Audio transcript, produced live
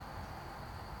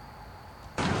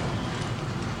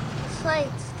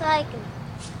Plane's taken.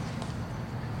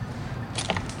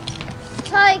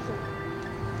 Taken.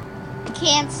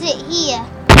 Can't sit here.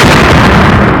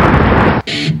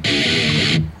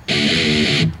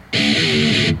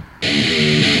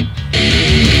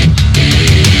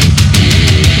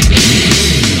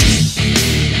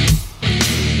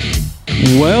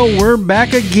 Well, we're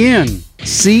back again.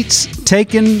 Seats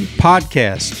Taken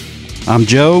Podcast. I'm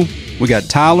Joe. We got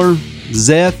Tyler,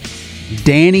 Zeth,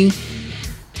 Danny,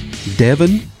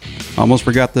 Devin. Almost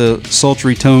forgot the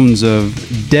sultry tones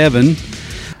of Devin.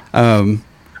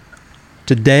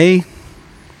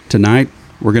 Tonight,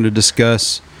 we're going to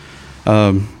discuss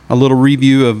a little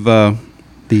review of the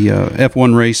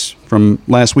F1 race from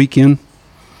last weekend.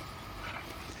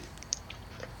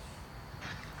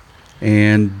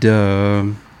 And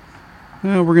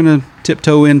we're going to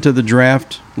tiptoe into the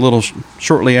draft a little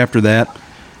shortly after that.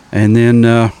 And then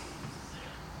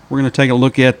we're going to take a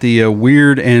look at the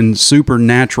weird and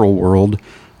supernatural world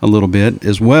a little bit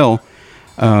as well.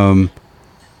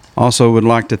 Also would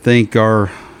like to thank our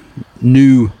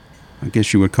new, I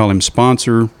guess you would call him,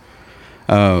 sponsor,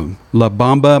 La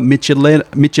Bamba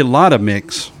Michelada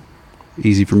Mix.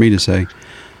 Easy for me to say.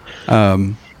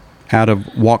 Out of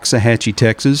Waxahachie,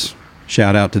 Texas.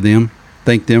 Shout out to them.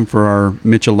 Thank them for our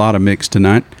Michelada mix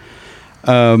tonight.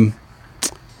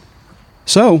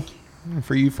 So,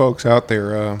 for you folks out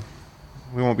there,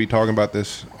 we won't be talking about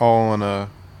this all on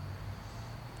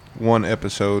one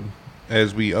episode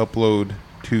as we upload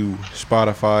to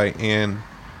Spotify and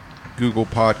Google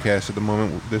Podcasts at the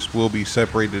moment. This will be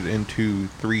separated into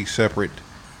 3 separate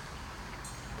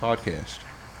podcasts.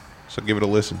 So give it a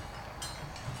listen.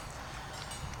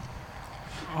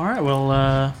 All right,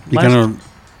 well... you going to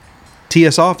tee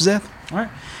us off, Zeth? All right.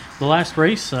 The last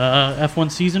race,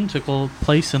 F1 season, took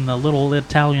place in the little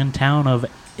Italian town of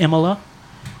EMILIA.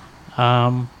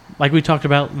 Like we talked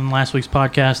about in last week's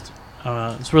podcast,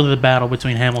 it's really the battle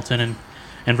between Hamilton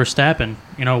and Verstappen.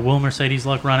 You know, will Mercedes'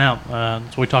 luck run out?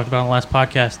 That's what we talked about in the last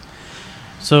podcast.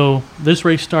 So this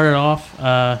race started off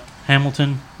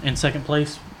Hamilton in second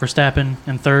place, Verstappen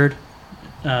in third.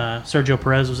 Sergio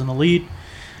Perez was in the lead.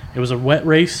 It was a wet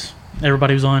race.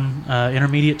 Everybody was on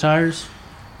intermediate tires.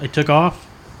 They took off.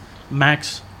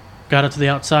 Max got up to the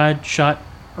outside, shot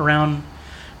around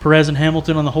Perez and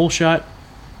Hamilton on the whole shot.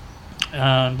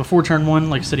 Before turn 1,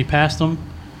 like I said, he passed them.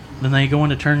 Then they go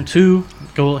into turn 2,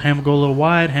 go a little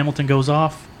wide. Hamilton goes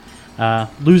off,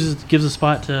 gives a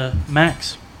spot to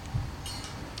Max.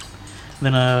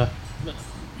 Then,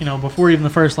 before even the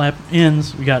first lap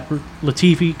ends, we got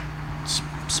Latifi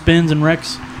spins and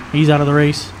wrecks. He's out of the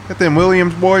race. Got them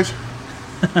Williams boys.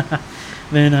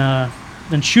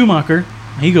 Then Schumacher,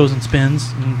 he goes and spins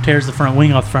and tears the front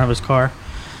wing off the front of his car.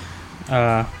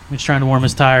 He's trying to warm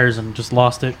his tires and just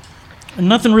lost it. And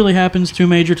nothing really happens too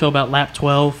major till about lap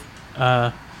 12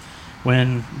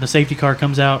 when the safety car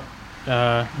comes out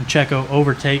and Checo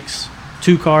overtakes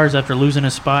 2 cars after losing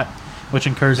his spot, which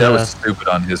incurs that was stupid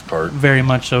on his part. Very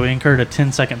much so. He incurred a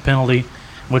 10-second penalty,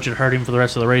 which would hurt him for the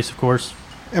rest of the race, of course.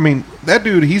 I mean, that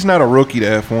dude, he's not a rookie to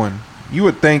F1. You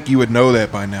would think you would know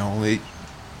that by now.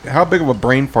 How big of a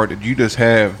brain fart did you just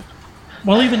have?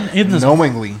 Well, even in this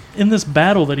knowingly in this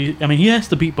battle that he has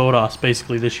to beat Bottas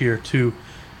basically this year to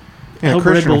help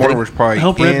Christian Horner was probably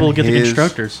help Red Bull get the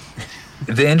constructors.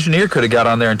 The engineer could have got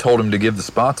on there and told him to give the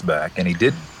spots back, and he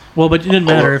didn't. Well, but it didn't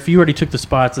matter if you already took the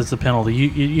spots. It's a penalty.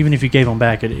 Even if you gave them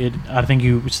back, I think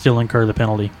you would still incur the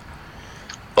penalty.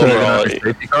 Overall,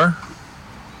 safety car.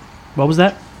 What was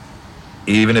that?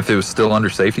 Even if it was still under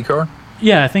safety car?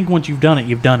 Yeah, I think once you've done it,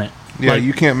 you've done it. Yeah,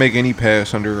 you can't make any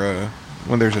pass under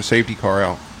when there's a safety car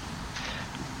out.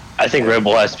 I think Red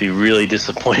Bull has to be really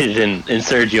disappointed in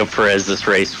Sergio Perez this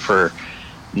race for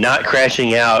not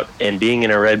crashing out and being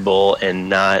in a Red Bull and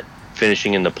not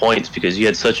finishing in the points, because you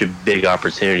had such a big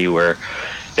opportunity where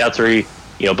Valtteri,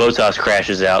 Bottas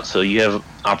crashes out, so you have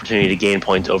opportunity to gain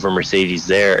points over Mercedes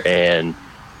there, and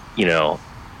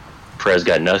Perez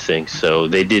got nothing. So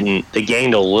they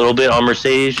gained a little bit on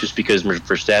Mercedes just because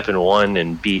Verstappen won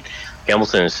and beat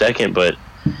Hamilton in second, but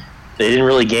they didn't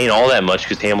really gain all that much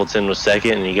because Hamilton was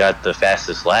second and he got the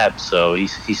fastest lap, so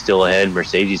he's still ahead.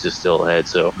 Mercedes is still ahead,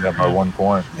 so yeah, by 1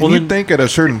 point. Well, you'd think at a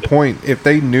certain point, if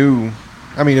they knew,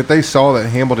 if they saw that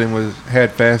Hamilton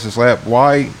had fastest lap,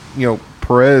 why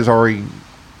Perez already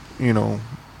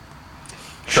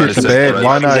shit the bed?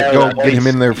 Why not go get him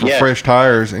in there for fresh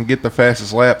tires and get the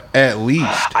fastest lap at least?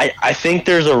 I think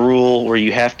there's a rule where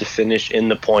you have to finish in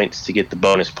the points to get the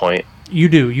bonus point. You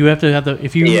do. You have to have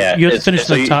you have to finish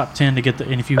in the top 10 to get the,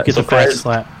 and if you get the fastest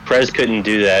lap. Perez couldn't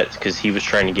do that because he was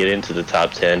trying to get into the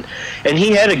top 10, and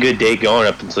he had a good day going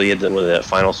up until he had that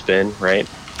final spin, right?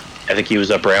 I think he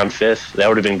was up around 5th. That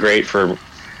would have been great for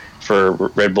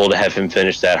Red Bull to have him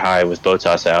finish that high with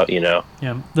Bottas out,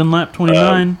 Yeah. Then lap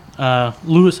 29,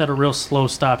 Lewis had a real slow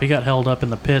stop. He got held up in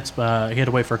the pits. He had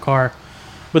to wait for a car.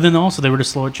 But then also they were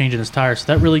just slow at changing his tires.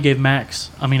 So that really gave Max,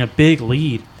 a big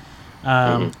lead.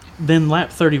 Then lap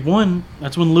 31,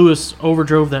 that's when Lewis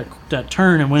overdrove that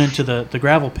turn and went into the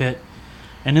gravel pit.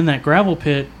 And in that gravel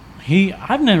pit,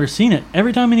 I've never seen it.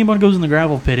 Every time anyone goes in the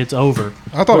gravel pit, it's over.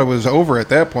 I thought it was over at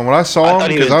that point. When I saw him,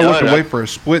 because I looked away for a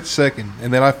split second,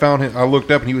 and then I found him. I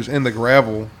looked up, and he was in the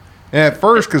gravel. And at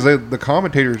first, because the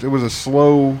commentators, it was a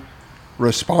slow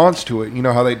response to it. You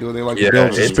know how they do it? They like to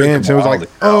build suspense. It was like,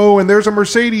 oh, and there's a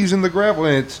Mercedes in the gravel,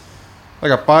 and it's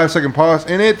like a 5-second pause,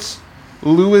 and it's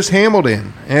Lewis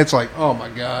Hamilton, and it's like, oh my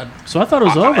god. So I thought it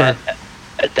was over.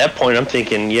 At that point, I'm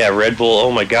thinking, yeah, Red Bull,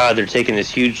 oh my God, they're taking this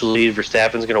huge lead.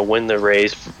 Verstappen's going to win the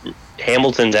race.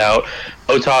 Hamilton's out.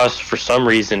 Bottas, for some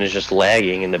reason, is just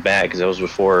lagging in the back because that was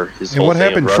before his whole thing. And what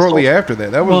happened shortly after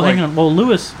that? That was hang on. Well,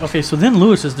 Lewis, okay, so then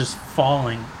Lewis is just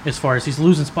falling as far as he's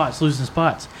losing spots.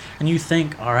 And you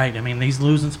think, all right, these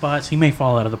losing spots, he may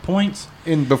fall out of the points.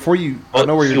 And before I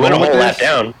know where you're going with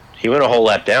this. He went a whole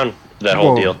lap down, that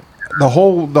whole deal. The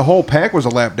whole pack was a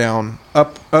lap down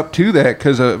up to that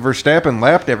because Verstappen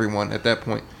lapped everyone at that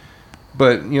point.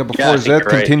 But before Zeth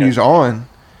continues on,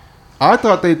 I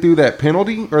thought they threw that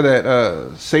penalty or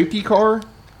that safety car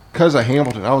because of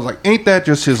Hamilton. I was like, ain't that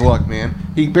just his luck, man?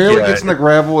 He barely gets in the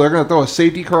gravel. They're going to throw a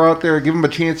safety car out there, give him a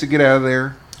chance to get out of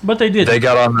there. But they did. They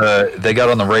got on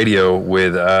the radio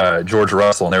with George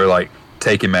Russell, and they were like,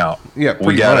 "Take him out. Yeah,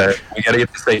 we gotta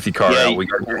get the safety car out. We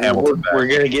gotta get Hamilton back." We're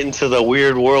gonna get into the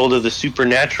weird world of the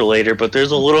supernatural later, but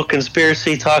there's a little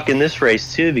conspiracy talk in this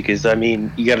race too, because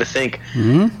you got to think.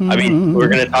 We're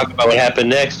gonna talk about what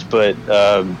happened next, but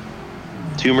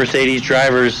 2 Mercedes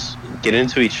drivers get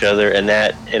into each other, and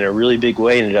that in a really big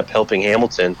way ended up helping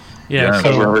Hamilton.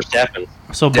 Over Verstappen.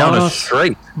 So down the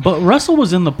straight. But Russell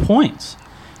was in the points,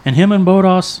 and him and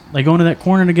Bottas, they go into that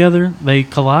corner together, they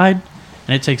collide.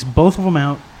 And it takes both of them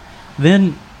out.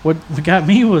 Then what got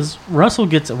me was Russell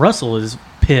is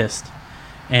pissed.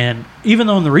 And even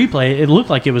though in the replay it looked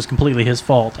like it was completely his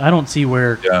fault, I don't see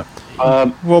where. Yeah.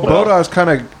 Bottas kind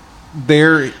of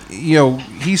there.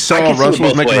 He saw Russell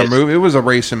was making a move. It was a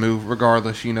racing move,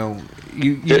 regardless. They're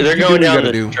going down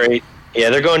the straight. Yeah,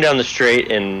 they're going down the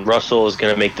straight, and Russell is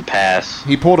going to make the pass.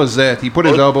 He pulled a Zeth. He put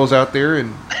his elbows out there,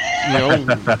 and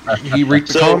he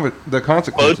reaped the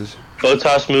consequences.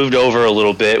 Bottas moved over a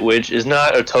little bit, which is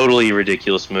not a totally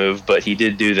ridiculous move, but he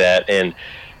did do that, and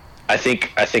I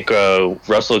think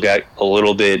Russell got a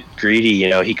little bit greedy.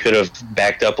 He could have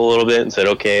backed up a little bit and said,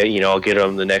 "Okay, I'll get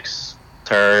him the next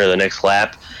turn or the next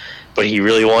lap," but he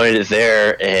really wanted it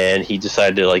there, and he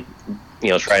decided to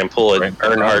try and pull an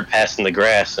Earnhardt pass in the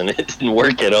grass, and it didn't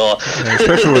work at all. Yeah,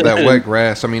 especially with that wet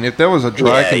grass. If there was a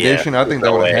dry condition, I think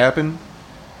that would have happened.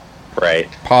 Right.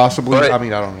 Possibly. I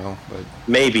don't know. But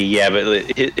maybe, yeah,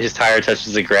 but his tire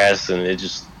touches the grass, and it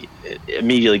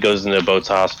immediately goes into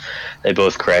Bottas. They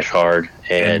both crash hard.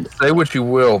 And say what you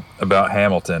will about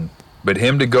Hamilton, but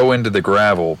him to go into the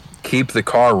gravel, keep the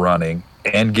car running,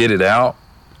 and get it out,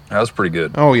 that was pretty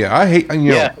good. Oh, yeah. I hate,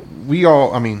 we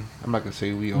all, I'm not going to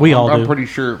say we all. We all do. I'm pretty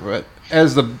sure, but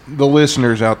as the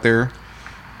listeners out there,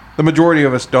 the majority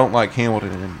of us don't like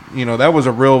Hamilton. And, that was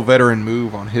a real veteran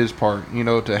move on his part,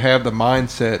 to have the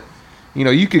mindset.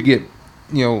 You could get,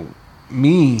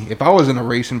 me, if I was in a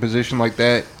racing position like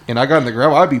that and I got in the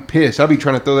gravel, I'd be pissed. I'd be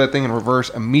trying to throw that thing in reverse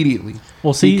immediately.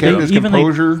 Well, see, he kept his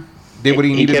composure, did what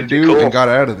he needed to do, and got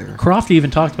out of there. Crofty even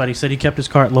talked about it. He said he kept his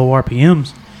car at low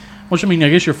RPMs, which, I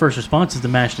guess your first response is to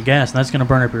mash the gas, and that's going to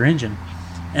burn up your engine.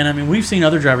 And, we've seen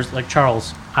other drivers like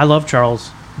Charles. I love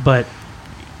Charles, but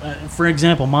for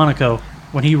example, Monaco,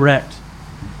 when he wrecked,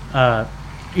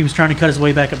 he was trying to cut his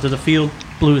way back up to the field,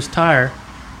 blew his tire.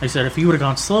 They said if he would have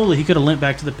gone slowly, he could have limped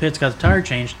back to the pits, got the tire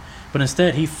changed, but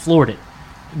instead he floored it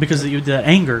because of the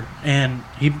anger, and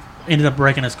he ended up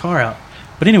breaking his car out.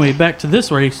 But anyway, back to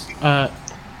this race,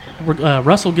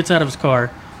 Russell gets out of his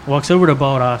car, walks over to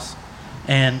Bottas,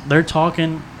 and they're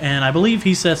talking, and I believe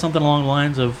he says something along the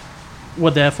lines of,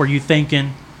 "What the F were you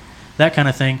thinking?" That kind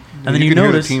of thing. And then you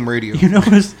notice the team radio. You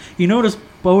notice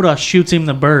Bottas shoots him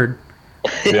the bird.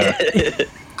 Yeah.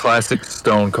 Classic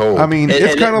Stone Cold.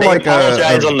 It's kind of like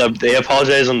they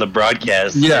apologize on the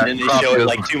broadcast, and then they show it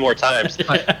like 2 more times.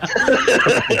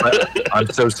 I'm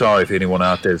so sorry if anyone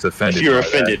out there is offended. If you're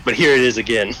offended, but here it is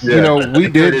again. Yeah. We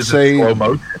did say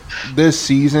this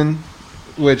season,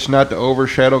 which not to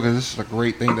overshadow, because this is a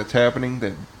great thing that's happening,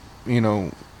 that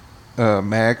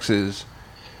Max is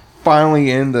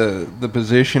finally in the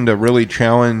position to really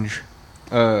challenge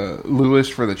Lewis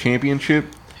for the championship.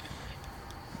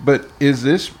 But is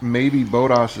this maybe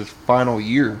Bottas's final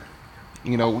year?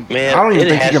 You know, Man, I don't even it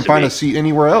think he has can to find be. a seat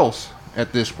anywhere else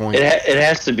at this point. It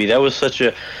has to be. That was such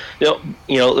a,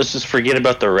 let's just forget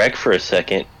about the wreck for a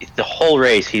second. The whole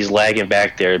race, he's lagging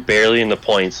back there, barely in the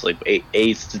points, like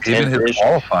eighth to Even tenth. his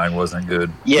qualifying wasn't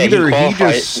good. Yeah, Either he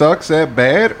qualified. just sucks that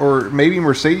bad, or maybe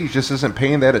Mercedes just isn't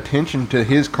paying that attention to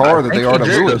his car I that think they are to he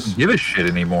just Lewis. doesn't give a shit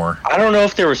anymore. I don't know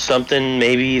if there was something.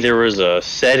 Maybe there was a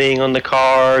setting on the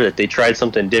car that they tried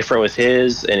something different with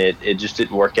his, and it just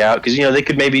didn't work out. Because they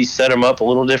could maybe set him up a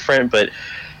little different, but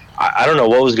I don't know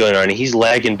what was going on. He's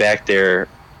lagging back there,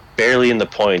 barely in the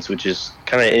points, which is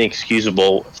kind of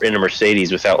inexcusable in a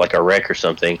Mercedes without like a wreck or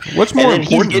something. What's more and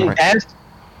then important?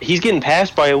 He's getting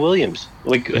passed by a Williams.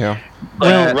 Yeah.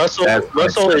 Well,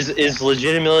 Russell is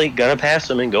legitimately gonna pass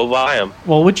him and go by him.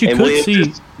 Well, what you And could Williams see,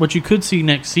 just- what you could see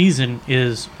next season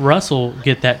is Russell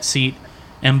get that seat,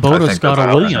 and I Bottas think got that's a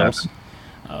how it Williams.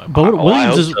 I Williams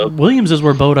hope is so. Williams is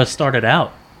where Bottas started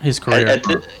out his career.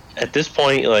 At this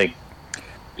point, like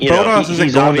Bottas isn't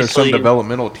he's going to some obviously-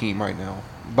 developmental team right now.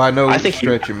 By no I think he-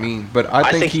 stretch of means, but I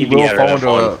think he he'd be will out of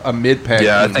fall into F1. a mid-pack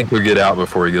Yeah, I team. think he'll get out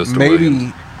before he goes to Williams.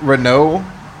 Maybe Renault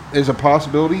is a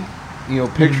possibility.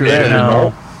 Picture Yeah, that. no.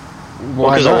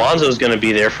 Why because not? Alonso's going to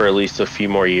be there for at least a few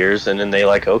more years, and then they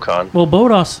like Ocon. Well,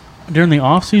 Bottas during the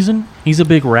off season, he's a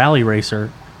big rally racer,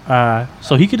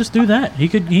 so he could just do that. He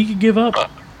could give up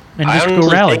and I just go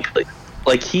honestly rally. think,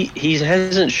 like he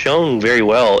hasn't shown very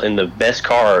well in the best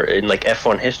car in like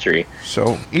F1 history.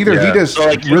 So either Yeah. he just So,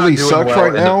 like, You're not really doing sucks well right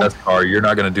in the now. best car. You're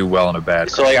not going to do well in a bad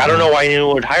So car. like I don't know why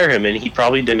anyone would hire him, and he'd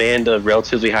probably demand a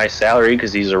relatively high salary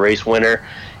because he's a race winner.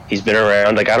 He's been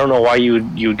around. Like I don't know why you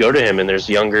would go to him, and there's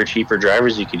younger, cheaper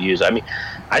drivers you could use. I mean,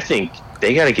 I think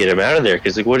they got to get him out of there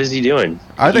because like what is he doing?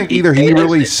 I think either he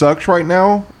really sucks right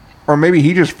now, or maybe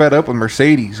he just fed up with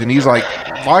Mercedes and he's like,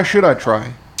 "Why should I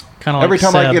try? Kind of Every like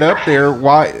time I Seb. get up there,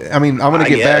 why? I mean, I'm going I to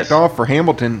get guess. backed off for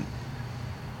Hamilton.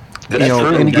 That's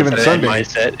true. Any given That Sunday."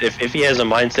 mindset. If he has a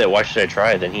mindset, why should I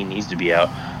try? Then he needs to be out.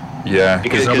 Yeah,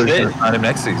 Because because nobody's they- going to sign him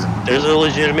next season. There's a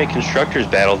legitimate constructors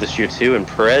battle this year too, and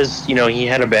Perez, he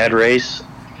had a bad race,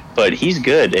 but he's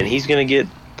good and he's going to get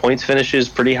points finishes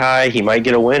pretty high. He might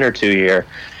get a win or two here.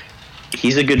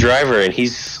 He's a good driver, and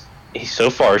he's so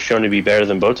far shown to be better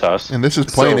than Bottas. And this is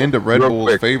playing So, into Red real Bull's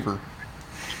quick. favor.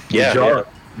 Yeah,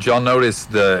 Did y'all notice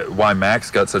why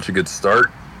Max got such a good start?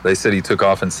 They said he took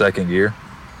off in second gear.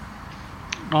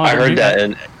 Oh, I heard yeah.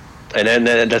 that, and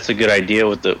then that's a good idea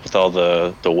with all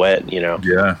the wet.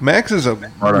 Yeah. Max is a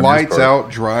on his lights part. out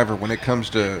driver when it comes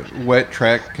to wet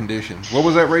track conditions. What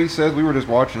was that race said? We were just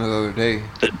watching it the other day.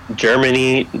 The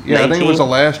Germany. Yeah, I think it was the 19?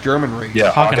 last German race.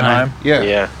 Yeah, Hockenheim. Hockenheim.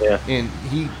 Yeah. Yeah. And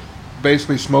he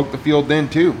basically smoked the field then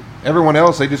too. Everyone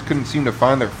else, they just couldn't seem to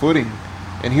find their footing.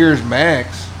 And here's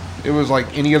Max. It was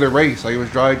like any other race. Like it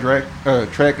was dry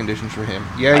track conditions for him.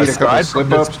 Yeah, he had a couple Aside of from slip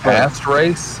this ups, but past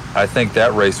race, I think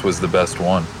that race was the best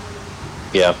one.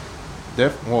 Yeah.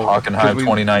 Hockenheim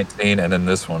 2019 and then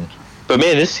this one. But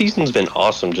man, this season's been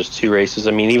awesome. Just two races.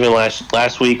 I mean, even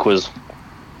last week was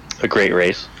a great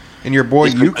race. And your boy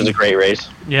This week was a Yuki. great race.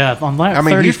 Yeah, on lap I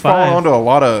mean, he's fallen 35. onto a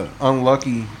lot of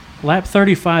unlucky. Lap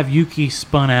 35, Yuki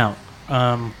spun out.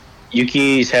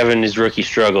 Yuki's having his rookie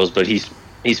struggles, but he's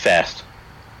fast,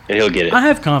 and he'll get it. I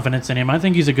have confidence in him. I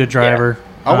think he's a good driver.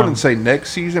 I wouldn't say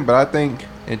next season, but I think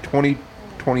in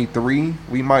 2023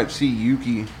 we might see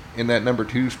Yuki in that number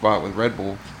 2 spot with Red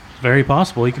Bull. Very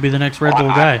possible. He could be the next Red Bull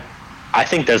guy. I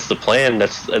think that's the plan.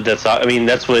 That's. I mean,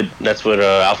 that's what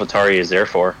AlphaTauri is there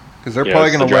for. Because they're Yeah, probably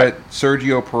it's going to the let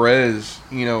Sergio Perez,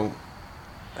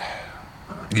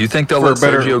 You think they'll For let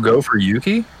better- Sergio go for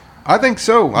Yuki? I think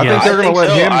so. I Yeah. think they're I going to think let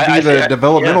so. him I be the think-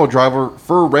 developmental yeah. driver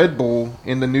for Red Bull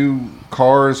in the new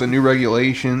cars and new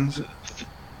regulations.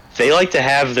 They like to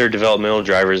have their developmental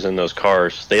drivers in those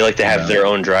cars. They like to have their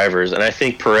own drivers, and I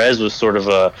think Perez was sort of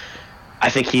a. I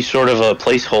think he's sort of a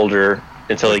placeholder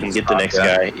until they can get the next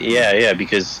guy. Yeah,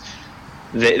 because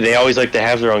they always like to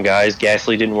have their own guys.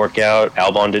 Gasly didn't work out,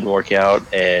 Albon didn't work out,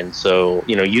 and so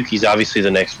Yuki's obviously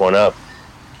the next one up.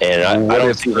 And I What don't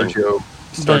if see them. Sergio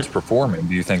starts But- performing?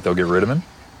 Do you think they'll get rid of him?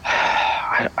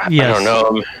 I Yes. don't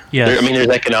know. Yes. I mean, there's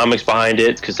economics behind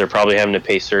it because they're probably having to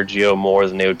pay Sergio more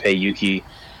than they would pay Yuki.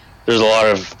 There's a lot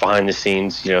of behind the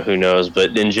scenes, who knows.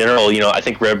 But in general, I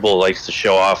think Red Bull likes to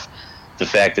show off the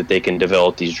fact that they can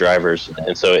develop these drivers,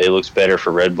 and so it looks better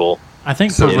for Red Bull. I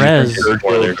think So do you Perez. think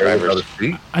one of their Sergio goes drivers. out of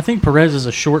seat? I think Perez is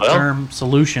a short-term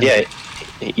solution.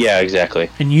 Yeah, exactly.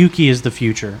 And Yuki is the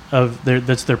future of their.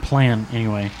 That's their plan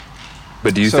anyway.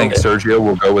 But do you So- think Sergio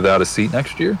will go without a seat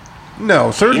next year? No,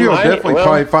 Sergio He will might, definitely well-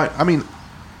 probably find. I mean,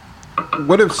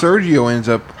 what if Sergio ends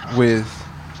up with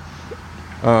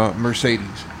Mercedes?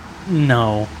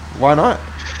 No. Why not?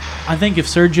 I think if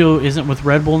Sergio isn't with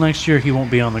Red Bull next year, he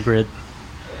won't be on the grid.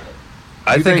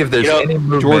 I You think think, if there's any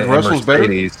movement George in Russell's better?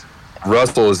 Mercedes,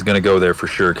 Russell is going to go there for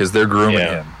sure because they're grooming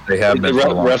him. They have been for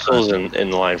a long Russell's time.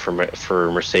 in the line for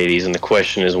Mercedes, and the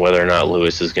question is whether or not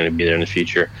Lewis is going to be there in the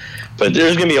future. But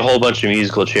there's going to be a whole bunch of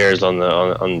musical chairs on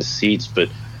the seats. But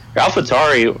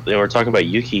AlphaTauri, we're talking about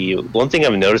Yuki. One thing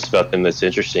I've noticed about them that's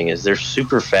interesting is they're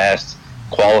super fast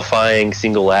qualifying,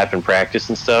 single lap in practice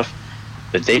and stuff.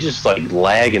 But they just like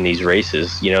lag in these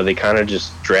races. You know, they kind of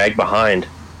just drag behind.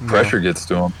 Pressure gets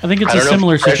to him. I think it's I a don't know if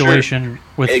similar pressure- situation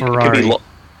with It Ferrari. could be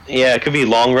it could be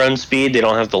long run speed. They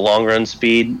don't have the long run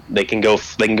speed. They can go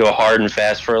hard and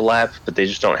fast for a lap, but they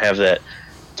just don't have that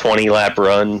 20 lap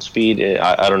run speed.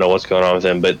 I don't know what's going on with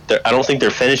them, but I don't think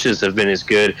their finishes have been as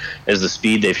good as the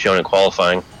speed they've shown in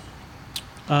qualifying.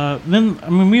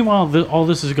 Meanwhile, all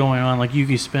this is going on, like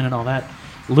Yuki's spin and all that.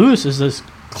 Lewis is just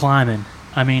climbing.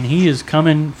 I mean, he is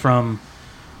coming from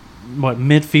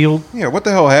midfield. Yeah, what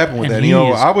the hell happened with And that? he You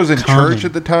know, is I was in coming. church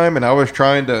at the time, and I was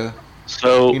trying to,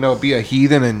 So be a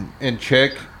heathen and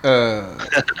check the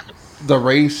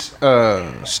race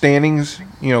standings,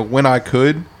 when I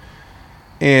could.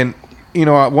 And,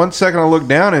 1 second I look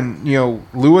down, and,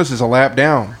 Lewis is a lap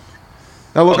down.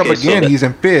 I look up Okay, so again, that- he's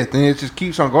in 5th, and it just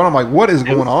keeps on going. I'm like, what is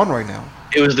going on right now?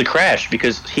 it was the crash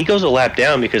because he goes a lap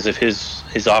down because of his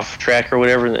off track or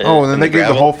whatever. Oh, and then in they gave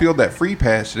the gravel. whole field that free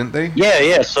pass, didn't they?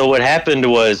 Yeah. So what happened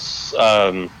was,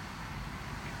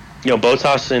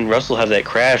 Bottas and Russell have that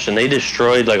crash, and they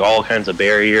destroyed like all kinds of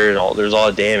barrier and there's all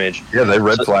the damage. Yeah, they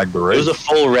red flagged the It race. was a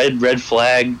full red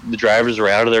flag. The drivers were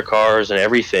out of their cars and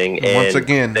everything. And And once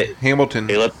again, they Hamilton.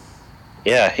 let,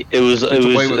 yeah, it was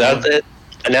away with one.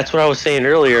 and that's what I was saying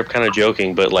earlier. I'm kind of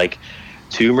joking, but like.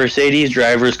 Two Mercedes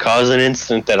drivers cause an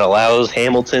incident that allows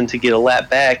Hamilton to get a lap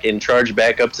back and charge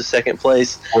back up to second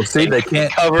place. Well, see, they can't.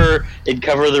 cover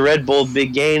the Red Bull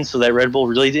big gain, so that Red Bull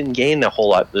really didn't gain a whole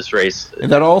lot this race.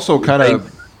 And that also kind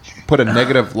of put a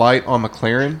negative light on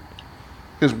McLaren.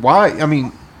 Because why? I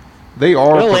mean, they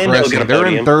are Well, Lando progressing. got a They're in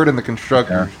podium. third in the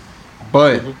constructors.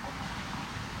 But,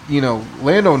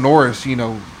 Lando Norris,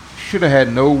 should have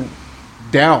had no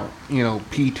doubt,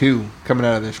 P2 coming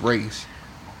out of this race.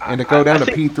 And to go down to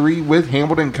P3 with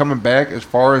Hamilton coming back as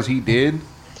far as he did.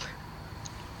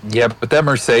 Yeah, but that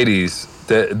Mercedes,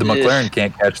 the McLaren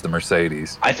can't catch the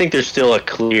Mercedes. I think there's still a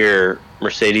clear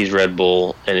Mercedes, Red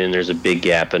Bull, and then there's a big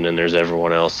gap, and then there's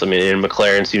everyone else. I mean, and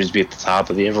McLaren seems to be at the top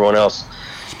of everyone else,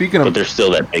 Speaking but of, there's still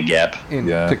that big gap.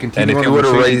 Yeah, to continue and if on you the would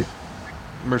have Mercedes,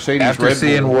 raised Mercedes after Red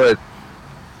seeing Bull.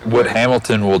 what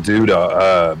Hamilton will do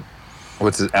to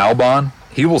Albon,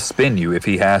 he will spin you if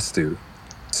he has to.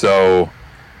 So.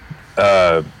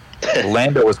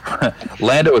 Lando was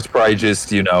probably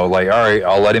just all right,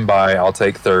 I'll let him by, I'll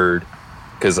take third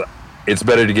because it's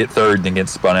better to get third than get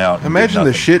spun out. and Imagine get the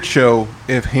nothing. shit show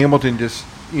if Hamilton just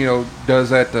does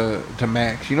that to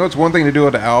Max. It's one thing to do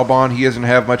it to Albon. He doesn't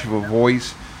have much of a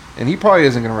voice, and he probably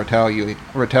isn't going to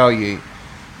retaliate.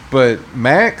 But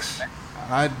Max,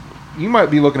 you might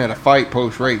be looking at a fight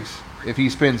post race if he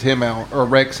spins him out or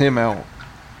wrecks him out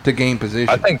to gain position.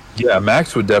 I think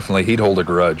Max would definitely he'd hold a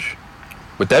grudge,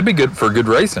 but that'd be good for good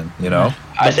racing.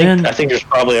 I think there's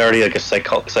probably already like a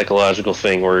psychological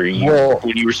thing where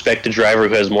when you respect a driver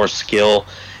who has more skill,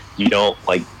 you don't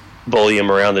like bully him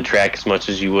around the track as much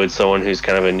as you would someone who's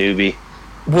kind of a newbie.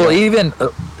 Well, even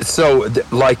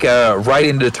right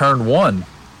into turn one,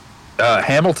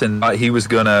 Hamilton thought he was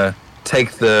gonna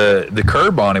take the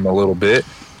curb on him a little bit,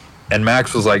 and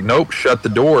Max was like, "Nope, shut the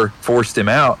door," forced him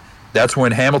out. That's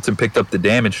when Hamilton picked up the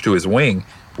damage to his wing,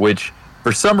 which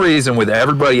for some reason with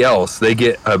everybody else, they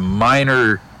get a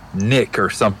minor nick or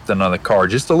something on the car,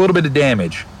 just a little bit of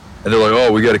damage. And they're like,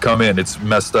 oh, we got to come in. It's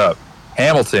messed up.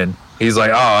 Hamilton, he's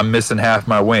like, oh, I'm missing half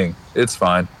my wing. It's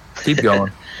fine. Keep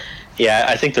going. Yeah,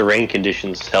 I think the rain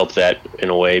conditions help that in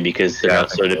a way because they're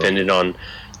not so dependent on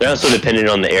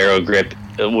the aero grip.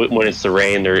 When it's the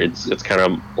rain, it's kind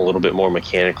of a little bit more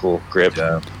mechanical grip.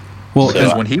 Yeah. Well,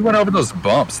 Because when he went over those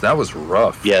bumps, that was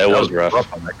rough. Yeah, that was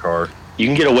rough on that car. You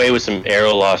can get away with some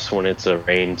aero loss when it's a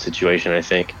rain situation, I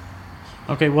think.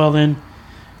 Okay, well then,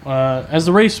 as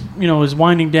the race is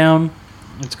winding down,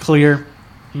 it's clear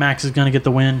Max is going to get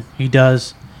the win. He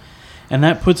does, and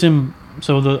that puts him.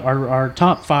 So our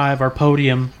top five, our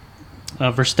podium,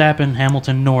 Verstappen,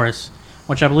 Hamilton, Norris,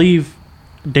 which I believe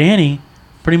Danny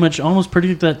pretty much almost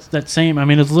predicted that same. I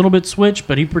mean, it's a little bit switched,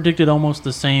 but he predicted almost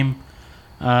the same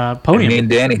podium. Me and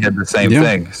Danny had the same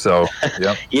thing. So,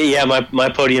 yeah. Yeah. My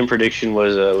podium prediction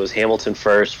was Hamilton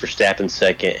first, Verstappen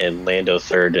second, and Lando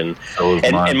third. And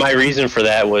my reason for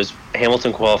that was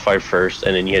Hamilton qualified first,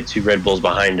 and then you had 2 Red Bulls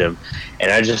behind him.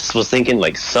 And I just was thinking,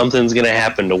 like, something's going to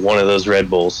happen to one of those Red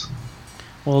Bulls.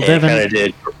 Well, and Devin, it kind of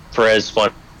did. Perez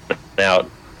spun out.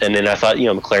 And then I thought,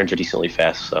 McLaren's are decently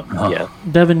fast. So, yeah.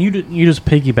 Devin, you just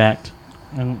piggybacked.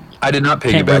 And I did not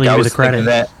can't piggyback. really I give you was the credit. thinking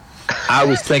that. I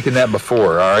was thinking that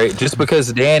before. All right, just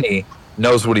because Danny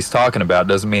knows what he's talking about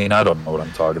doesn't mean I don't know what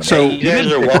I'm talking about. So, you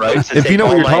guys are welcome to if take you know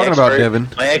what all you're my talking about, Devin.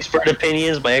 My expert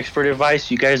opinions, my expert advice,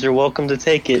 you guys are welcome to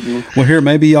take it. And Well, here,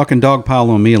 maybe y'all can dogpile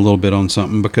on me a little bit on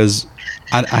something because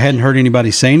I hadn't heard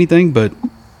anybody say anything, but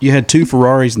you had 2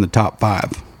 Ferraris in the top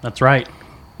 5. That's right.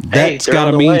 That's they're got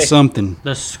on to the mean way. something.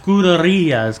 The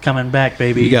Scuderia is coming back,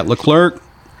 baby. You got Leclerc.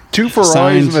 2 Ferraris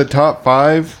Signs. in the top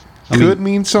 5 I could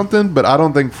mean- mean something, but I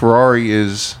don't think Ferrari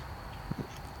is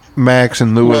Max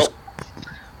and Lewis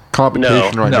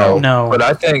competition right now. No. But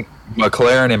I think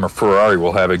McLaren and Ferrari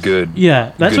will have a good.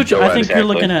 Yeah, that's good what go I at think it. you're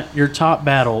looking at. Your top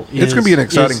battle It's gonna be an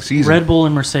exciting is season. Red Bull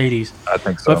and Mercedes. I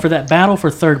think so. But for that battle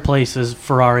for third place is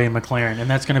Ferrari and McLaren, and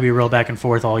that's going to be real back and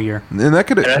forth all year. And that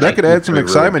could I that could think add some they're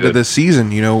really excitement to good. this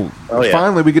season. Oh, yeah.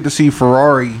 Finally we get to see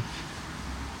Ferrari,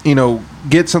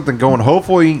 get something going.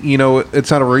 Hopefully,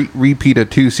 it's not a repeat of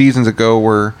 2 seasons ago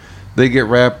where they get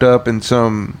wrapped up in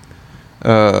some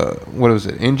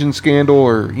engine scandal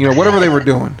or whatever they were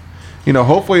doing.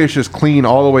 Hopefully it's just clean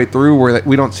all the way through where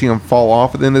we don't see them fall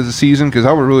off at the end of the season, because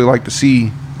I would really like to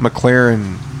see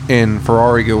McLaren and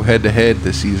Ferrari go head to head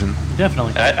this season.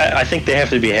 Definitely. I think they have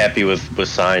to be happy with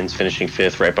Sainz finishing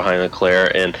 5th right behind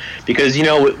Leclerc, and because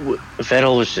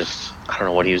Vettel was just, I don't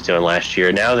know what he was doing last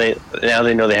year. Now they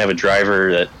know they have a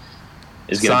driver that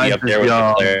is going to be up there with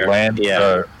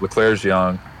Leclerc. Leclerc's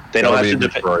young. They don't That'll have be to a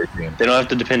good Ferrari team. They don't have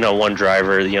to depend on one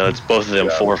driver. It's both of them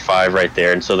 4 or 5 right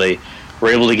there, and so they were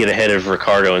able to get ahead of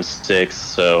Ricardo in 6th.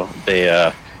 So they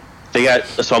got.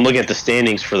 So I'm looking at the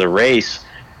standings for the race.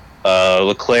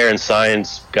 Leclerc and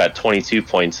Sainz got 22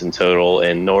 points in total,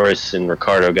 and Norris and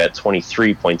Ricardo got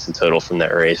 23 points in total from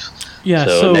that race. Yeah,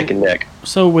 so neck and neck.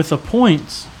 So with the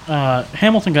points,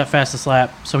 Hamilton got fastest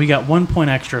lap, so he got 1 point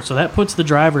extra. So that puts the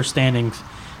driver's standings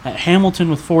at Hamilton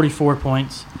with 44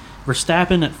 points,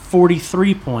 Verstappen at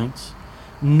 43 points,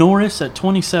 Norris at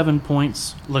 27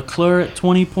 points, Leclerc at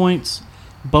 20 points,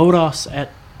 Bottas at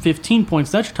 15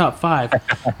 points. That's your top 5.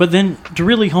 But then to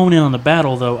really hone in on the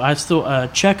battle, though,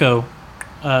 Checo,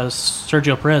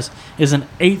 Sergio Perez, is in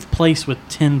 8th place with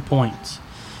 10 points.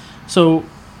 So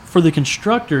for the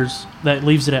constructors, that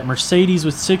leaves it at Mercedes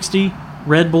with 60,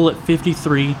 Red Bull at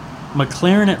 53,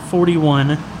 McLaren at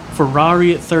 41,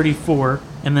 Ferrari at 34,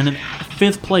 and then in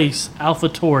 5th place,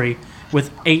 AlphaTauri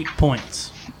with 8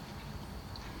 points.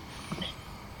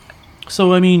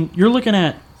 So, I mean, you're looking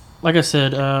at, like I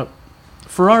said,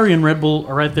 Ferrari and Red Bull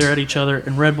are right there at each other,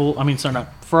 and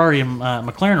Ferrari and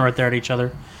McLaren are right there at each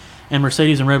other, and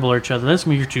Mercedes and Red Bull are at each other. That's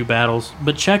going to be your 2 battles.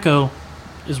 But Checo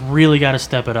has really got to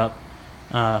step it up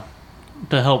to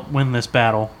help win this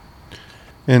battle.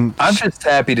 And I'm just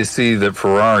happy to see that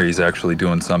Ferrari's actually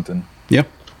doing something. Yeah.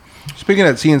 speaking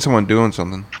of seeing someone doing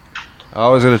something, I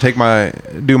was going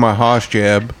to do my Haas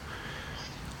jab.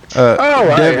 Devin,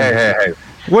 Hey.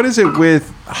 what is it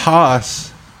with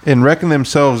Haas and wrecking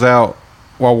themselves out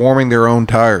while warming their own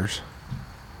tires?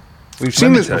 We've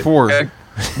seen me this tell you, before. okay?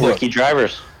 Look, Rookie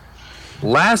drivers.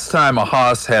 last time a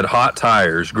Haas had hot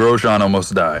tires, Grosjean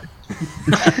almost died.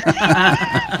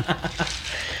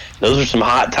 Those are some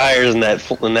hot tires in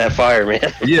that fire,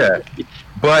 man. Yeah,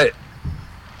 but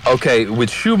okay, with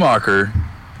Schumacher,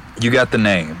 you got the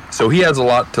name, so he has a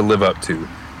lot to live up to.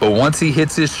 But once he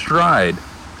hits his stride,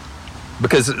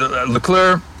 because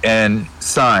Leclerc and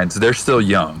Sainz, they're still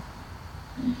young,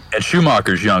 and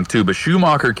Schumacher's young too. But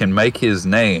Schumacher can make his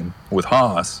name with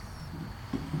Haas,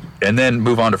 and then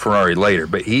move on to Ferrari later.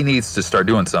 But he needs to start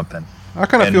doing something. I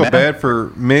kind of And feel Matt- bad for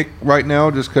Mick right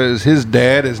now just because his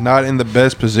dad is not in the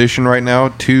best position right now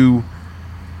to,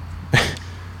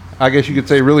 I guess you could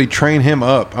say, really train him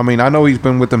up. I mean, I know he's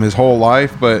been with him his whole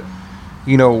life, but,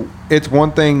 it's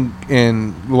one thing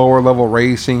in lower level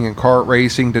racing and kart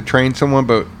racing to train someone,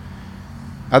 but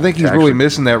I think he's really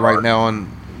missing that right now in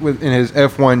his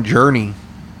F1 journey.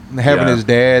 Having his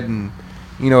dad and,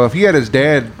 if he had his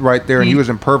dad right there and he was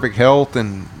in perfect health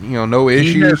and, no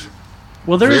issues.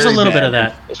 Well, there is a Very little bit bad. of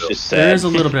that. It's just sad. There is a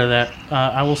little bit of that.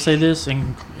 I will say this,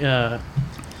 and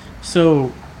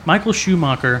so Michael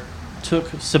Schumacher took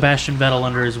Sebastian Vettel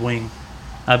under his wing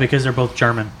because they're both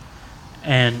German,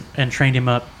 and trained him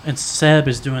up. And Seb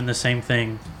is doing the same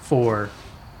thing for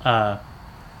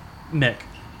Mick.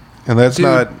 And that's Dude,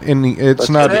 not any. It's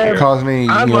not Seb, causing any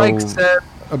I like Seb,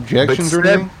 objections but or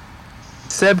anything.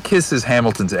 Seb kisses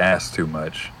Hamilton's ass too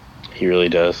much, He really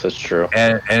does. That's true.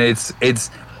 and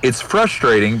it's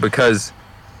frustrating because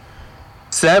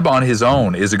Seb on his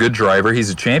own is a good driver. He's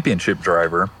a championship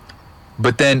driver,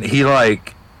 but then he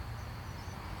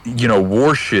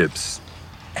warships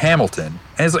Hamilton,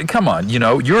 and it's like, come on,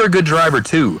 you're a good driver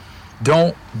too.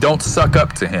 Don't suck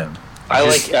up to him. I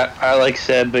like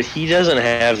Seb, but he doesn't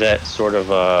have that sort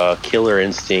of killer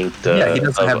instinct. He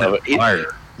doesn't have that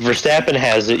fire. Verstappen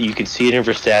has it. You can see it in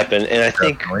Verstappen, and I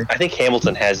think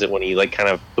Hamilton has it when he kind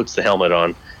of puts the helmet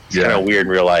on. It's kind of weird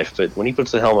in real life, but when he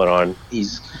puts the helmet on,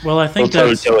 he's I think toe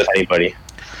to toe with anybody.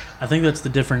 I think that's the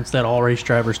difference that all race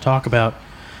drivers talk about,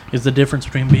 is the difference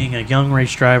between being a young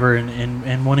race driver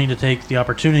and wanting to take the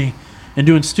opportunity and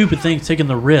doing stupid things, taking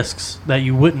the risks that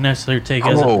you wouldn't necessarily take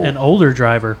as an older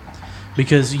driver,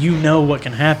 because you know what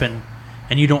can happen,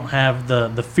 and you don't have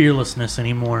the fearlessness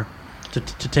anymore to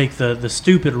take the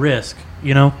stupid risk,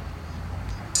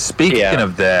 Speaking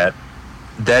of that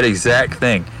exact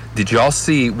thing, did y'all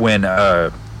see when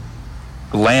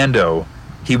Lando,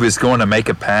 he was going to make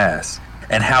a pass,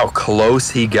 and how close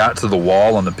he got to the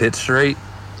wall on the pit straight?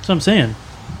 That's what I'm saying.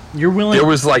 You're willing. There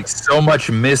was so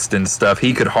much mist and stuff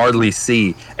he could hardly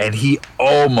see, and he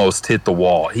almost hit the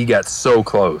wall. He got so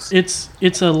close.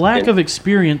 It's a lack of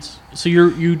experience. So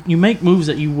you make moves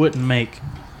that you wouldn't make,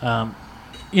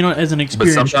 as an experienced but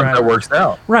sometimes driver. that works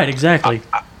out. Right, exactly.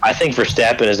 I think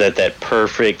Verstappen is at that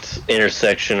perfect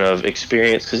intersection of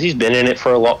experience, because he's been in it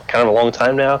for a long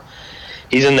time now.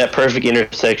 He's in that perfect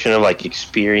intersection of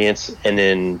experience and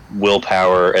then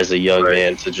willpower as a young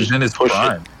man to just He's in his push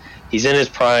prime. it. He's in his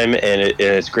prime, and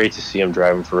it's great to see him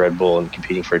driving for Red Bull and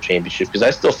competing for a championship, because I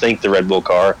still think the Red Bull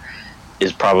car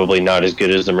is probably not as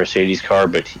good as the Mercedes car,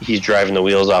 but he's driving the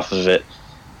wheels off of it,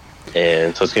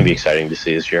 and so it's going to be exciting to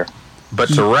see this year. But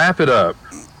to wrap it up,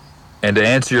 and to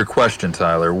answer your question,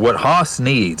 Tyler, what Haas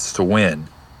needs to win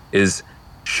is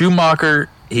Schumacher.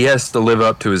 He has to live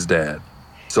up to his dad.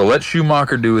 So let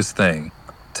Schumacher do his thing.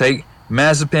 Take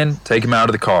Mazepin, take him out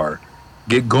of the car.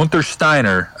 Get Gunther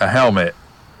Steiner a helmet,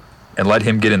 and let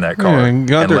him get in that car. Yeah,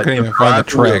 Gunther can't even find the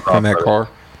track in that car.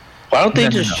 Why don't they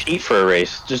just cheat for a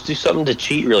race? Just do something to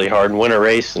cheat really hard and win a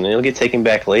race, and it'll get taken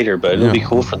back later, but it'll be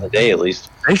cool for the day at least.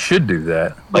 They should do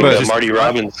that. Marty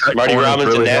Robbins in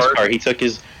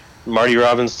NASCAR, Marty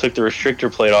Robbins took the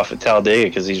restrictor plate off at Talladega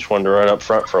because he just wanted to run up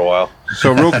front for a while.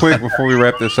 So real quick before we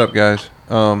wrap this up, guys,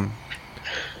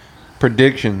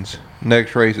 predictions.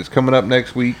 Next race, it's coming up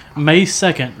next week. May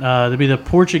 2nd, there'll be the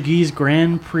Portuguese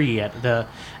Grand Prix at the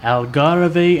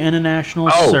Algarve International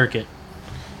Circuit.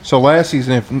 So last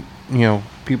season, if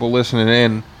people listening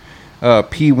in,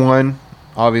 P1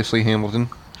 obviously Hamilton,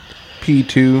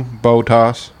 P2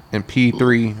 Bottas, and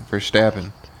P3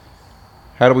 Verstappen.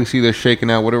 How do we see this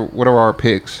shaking out? What are our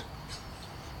picks?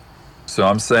 So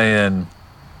I'm saying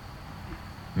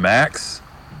Max,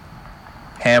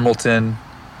 Hamilton,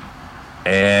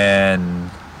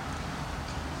 and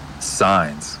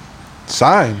Sainz.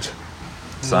 Signs.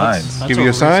 That's Give you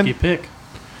a sign? risky pick.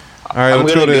 All right,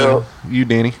 let's go to you,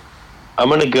 Danny. I'm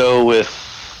going to go with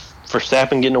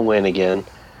Verstappen getting a win again.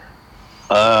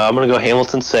 I'm going to go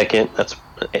Hamilton second. That's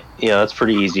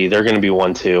pretty easy. They're going to be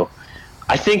 1-2.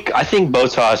 I think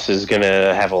Bottas is going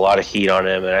to have a lot of heat on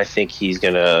him, and I think he's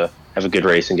going to have a good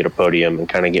race and get a podium and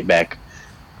kind of get back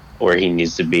where he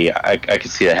needs to be. I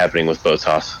could see that happening with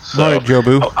Bottas. So, all right,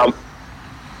 Jobu.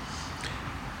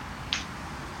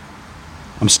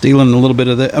 I'm stealing a little bit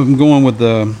of that. I'm going with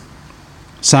the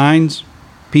Signs,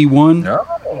 P1.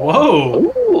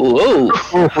 Whoa. Ooh,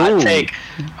 hot take.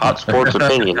 Hot sports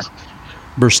opinions.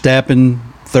 Verstappen,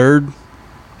 third.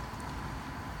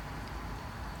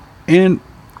 And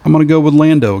I'm going to go with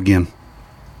Lando again.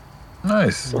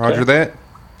 Nice. Roger that.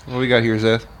 What we got here,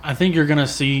 Zeth? I think you're going to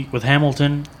see with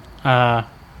Hamilton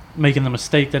making the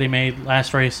mistake that he made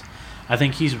last race. I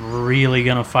think he's really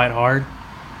going to fight hard,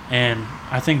 and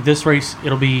I think this race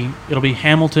it'll be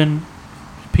Hamilton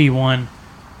P1,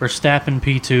 Verstappen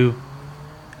P2,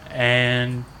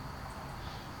 and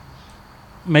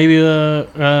maybe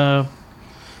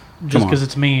just because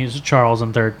it's me, it's Charles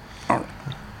in third.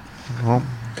 Well,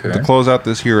 to close out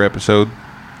this here episode,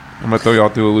 I'm going to throw y'all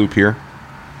through a loop here.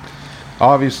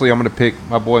 Obviously, I'm going to pick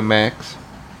my boy Max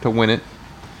to win it.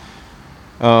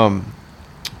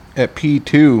 At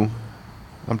P2,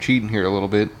 I'm cheating here a little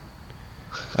bit.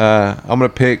 I'm going to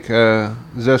pick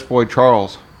Zest Boy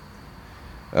Charles.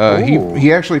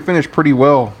 He actually finished pretty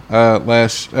well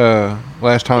last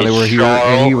time they were here,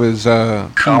 and he was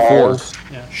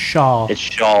P4. Yeah, Shaw. It's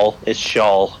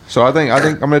Shaw. So I think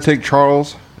I'm going to take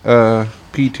Charles.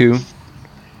 P2.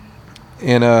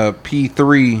 And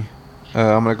P3,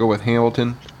 I'm going to go with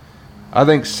Hamilton. I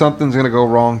think something's going to go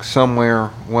wrong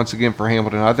somewhere once again for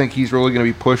Hamilton. I think he's really going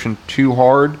to be pushing too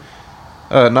hard.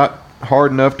 Not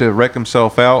hard enough to wreck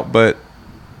himself out, but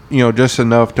just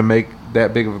enough to make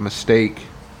that big of a mistake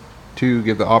to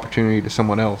give the opportunity to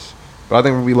someone else. But I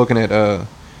think we'll be looking at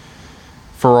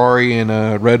Ferrari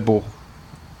and Red Bull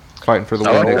fighting for the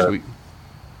win next week.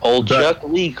 Old Chuck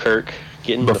Kirk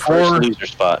getting the first loser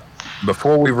spot.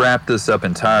 Before we wrap this up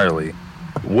entirely,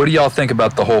 what do y'all think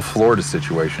about the whole Florida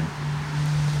situation?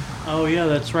 Oh, yeah,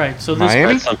 that's right. So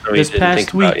this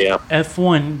past week,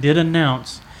 F1 did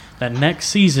announce that next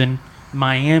season,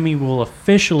 Miami will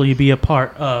officially be a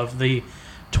part of the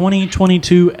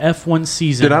 2022 F1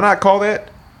 season. Did I not call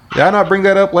that? Did I not bring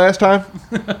that up last time?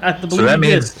 I believe so that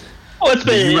means... It's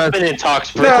been in talks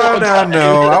for No.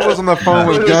 I was on the phone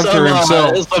with Gunther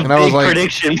himself, and I was like,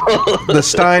 prediction. The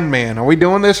Stein man, are we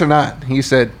doing this or not? He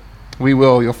said, we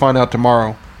will. You'll find out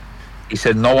tomorrow. He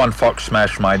said, no one fuck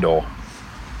smashed my door.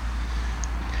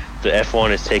 The F1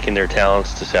 is taking their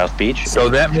talents to South Beach. So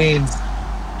that means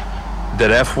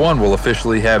that F1 will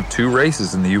officially have 2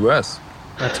 races in the U.S.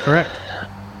 That's correct.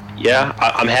 Yeah,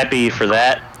 I'm happy for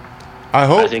that. I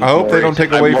hope they don't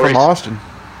take away from Austin.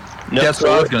 No, that's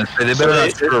what I was going to say. They better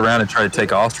not screw around and try to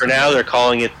take Austin. For now, they're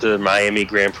calling it the Miami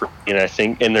Grand Prix,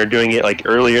 and they're doing it like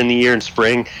earlier in the year in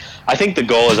spring. I think the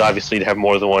goal is obviously to have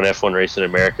more than one F1 race in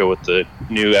America with the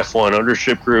new F1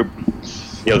 ownership group.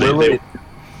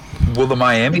 Will the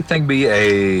Miami thing be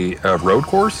a road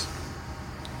course?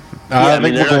 I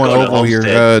think we're going oval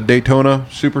here. Daytona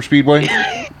Super Speedway.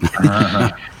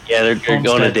 Yeah, they're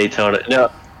going to Daytona.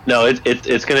 No,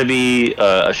 it's going to be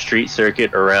a street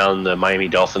circuit around the Miami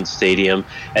Dolphins Stadium,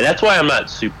 and that's why I'm not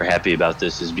super happy about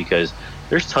this. Is because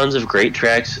there's tons of great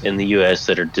tracks in the U.S.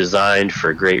 that are designed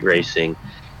for great racing,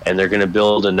 and they're going to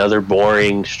build another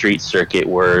boring street circuit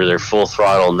where they're full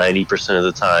throttle 90% of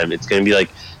the time. It's going to be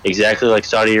exactly like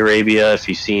Saudi Arabia, if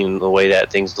you've seen the way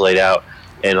that thing's laid out,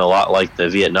 and a lot like the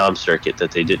Vietnam circuit that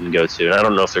they didn't go to. And I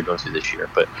don't know if they're going to this year,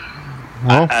 but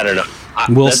I don't know.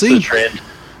 We'll see. The trend.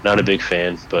 Not a big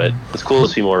fan, but it's cool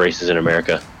to see more races in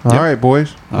America. All right,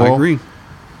 boys. I agree.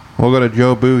 We'll go to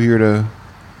Joe Boo here to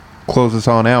close us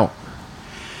on out.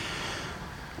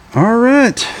 All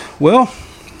right. Well,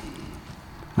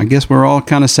 I guess we're all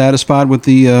kind of satisfied with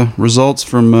the results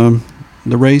from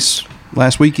the race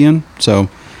last weekend.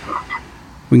 So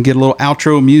we can get a little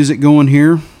outro music going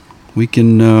here. We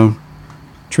can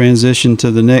transition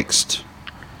to the next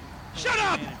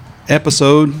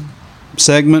episode,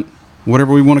 segment,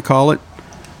 whatever we want to call it.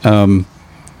 I'm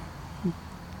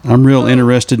real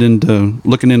interested into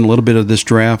looking in a little bit of this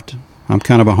draft. I'm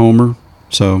kind of a homer,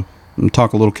 so I'm going to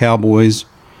talk a little Cowboys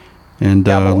and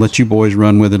let you boys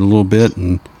run with it a little bit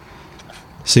and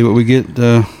see what we get,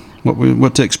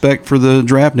 what to expect for the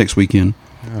draft next weekend.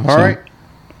 All right.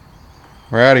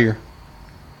 We're out of here.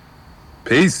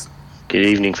 Peace. Good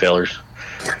evening, fellers.